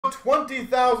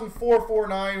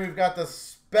20,449. We've got the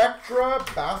Spectra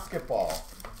basketball.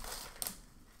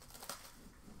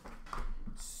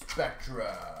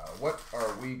 Spectra. What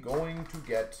are we going to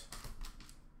get?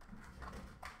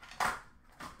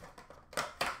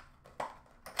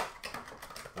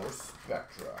 For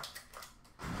Spectra.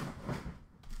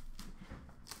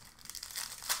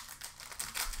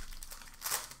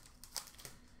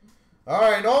 All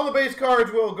right, and all the base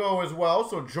cards will go as well.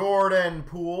 So Jordan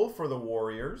Poole for the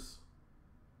Warriors.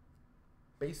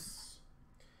 Base.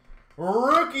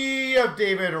 Rookie of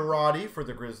David Roddy for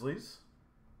the Grizzlies.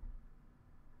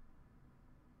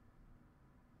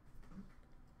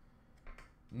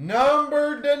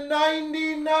 Numbered to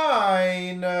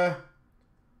 99. Those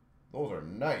are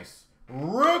nice.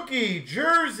 Rookie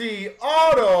jersey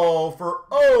auto for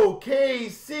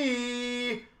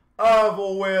OKC of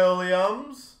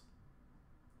Williams.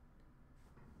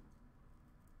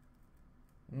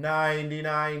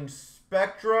 99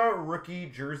 Spectra rookie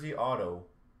jersey auto.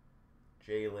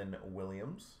 Jalen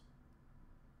Williams.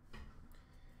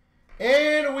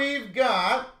 And we've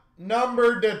got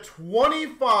numbered to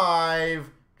 25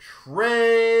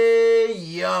 Trae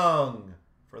Young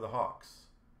for the Hawks.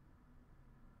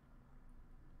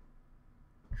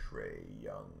 Trae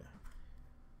Young.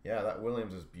 Yeah, that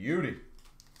Williams is beauty.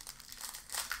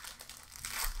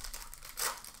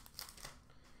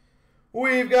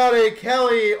 We've got a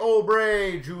Kelly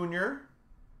Oubre Jr.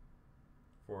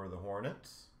 for the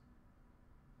Hornets.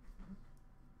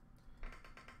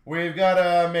 We've got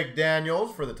a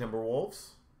McDaniels for the Timberwolves.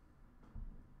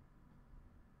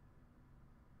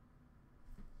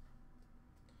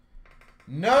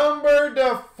 Numbered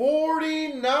to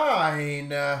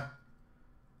 49.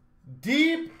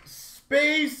 Deep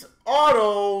Space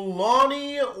Auto,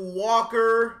 Lonnie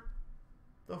Walker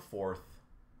the fourth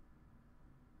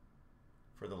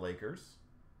for the Lakers.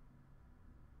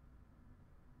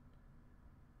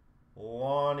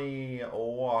 Lonnie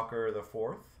Walker the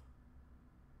fourth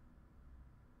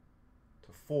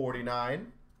to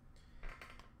 49.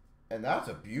 And that's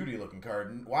a beauty looking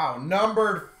card. Wow,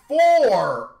 numbered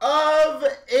 4 of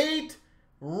 8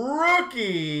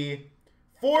 rookie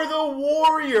for the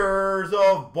Warriors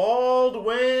of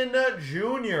Baldwin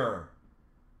Jr.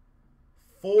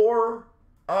 4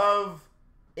 of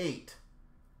 8.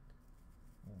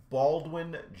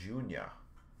 Baldwin Jr.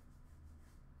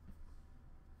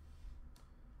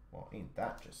 Well, ain't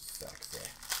that just sexy?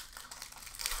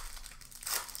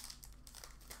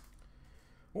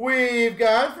 We've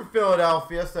got for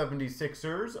Philadelphia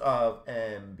 76ers of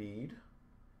Embiid.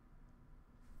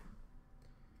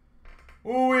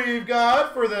 We've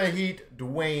got for the Heat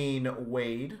Dwayne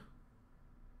Wade.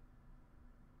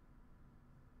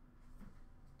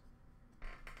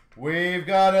 We've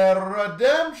got a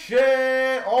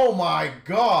redemption. Oh my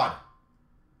God.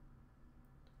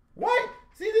 What?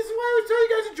 See, this is why I was telling you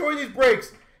guys to enjoy these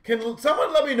breaks. Can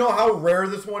someone let me know how rare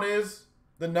this one is?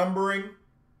 The numbering?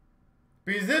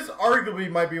 Because this arguably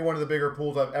might be one of the bigger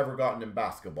pulls I've ever gotten in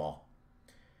basketball.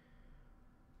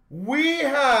 We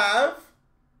have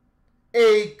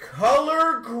a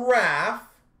color graph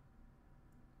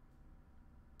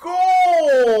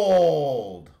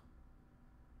gold.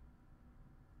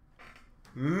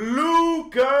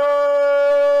 Luka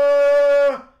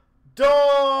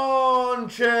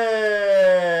Doncic.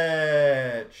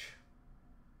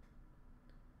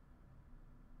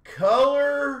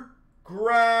 Color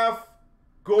graph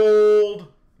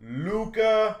gold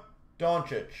Luka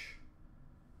Doncic.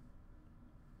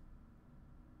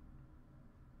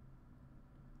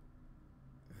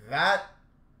 That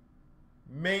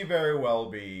may very well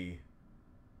be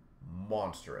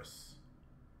monstrous.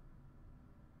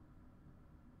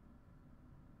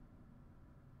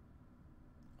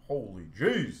 Holy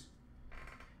jeez.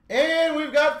 And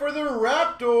we've got for the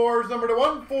Raptors, number to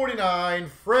 149,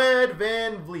 Fred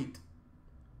VanVleet.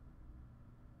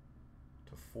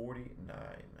 To 49.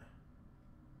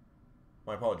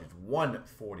 My apologies,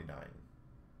 149.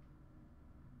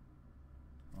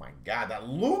 My God, that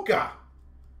Luka.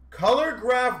 Color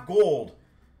graph gold.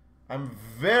 I'm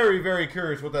very, very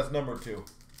curious what that's numbered to.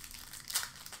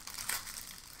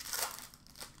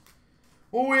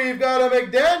 We've got a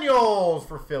McDaniels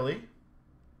for Philly.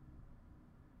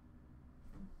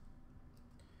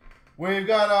 We've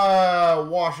got a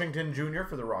Washington Jr.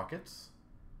 for the Rockets.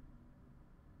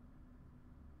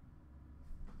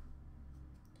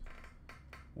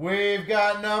 We've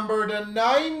got number to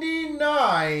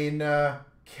 99.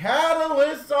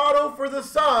 Catalyst auto for the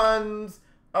Suns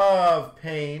of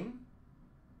Payne.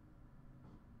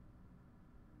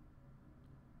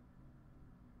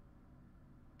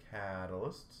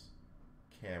 Catalysts,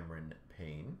 Cameron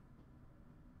Payne.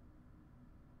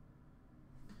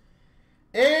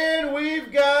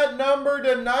 number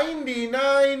to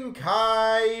 99,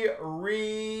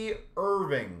 Kyrie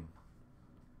Irving.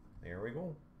 There we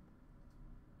go.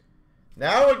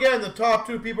 Now again, the top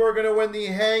two people are going to win the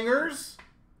hangers.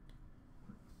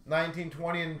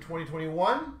 1920 and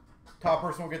 2021. Top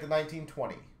person will get the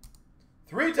 1920.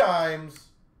 3 times.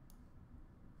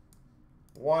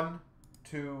 1,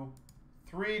 2,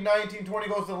 3. 1920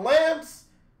 goes to Lance.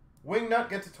 Wingnut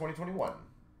gets a 2021.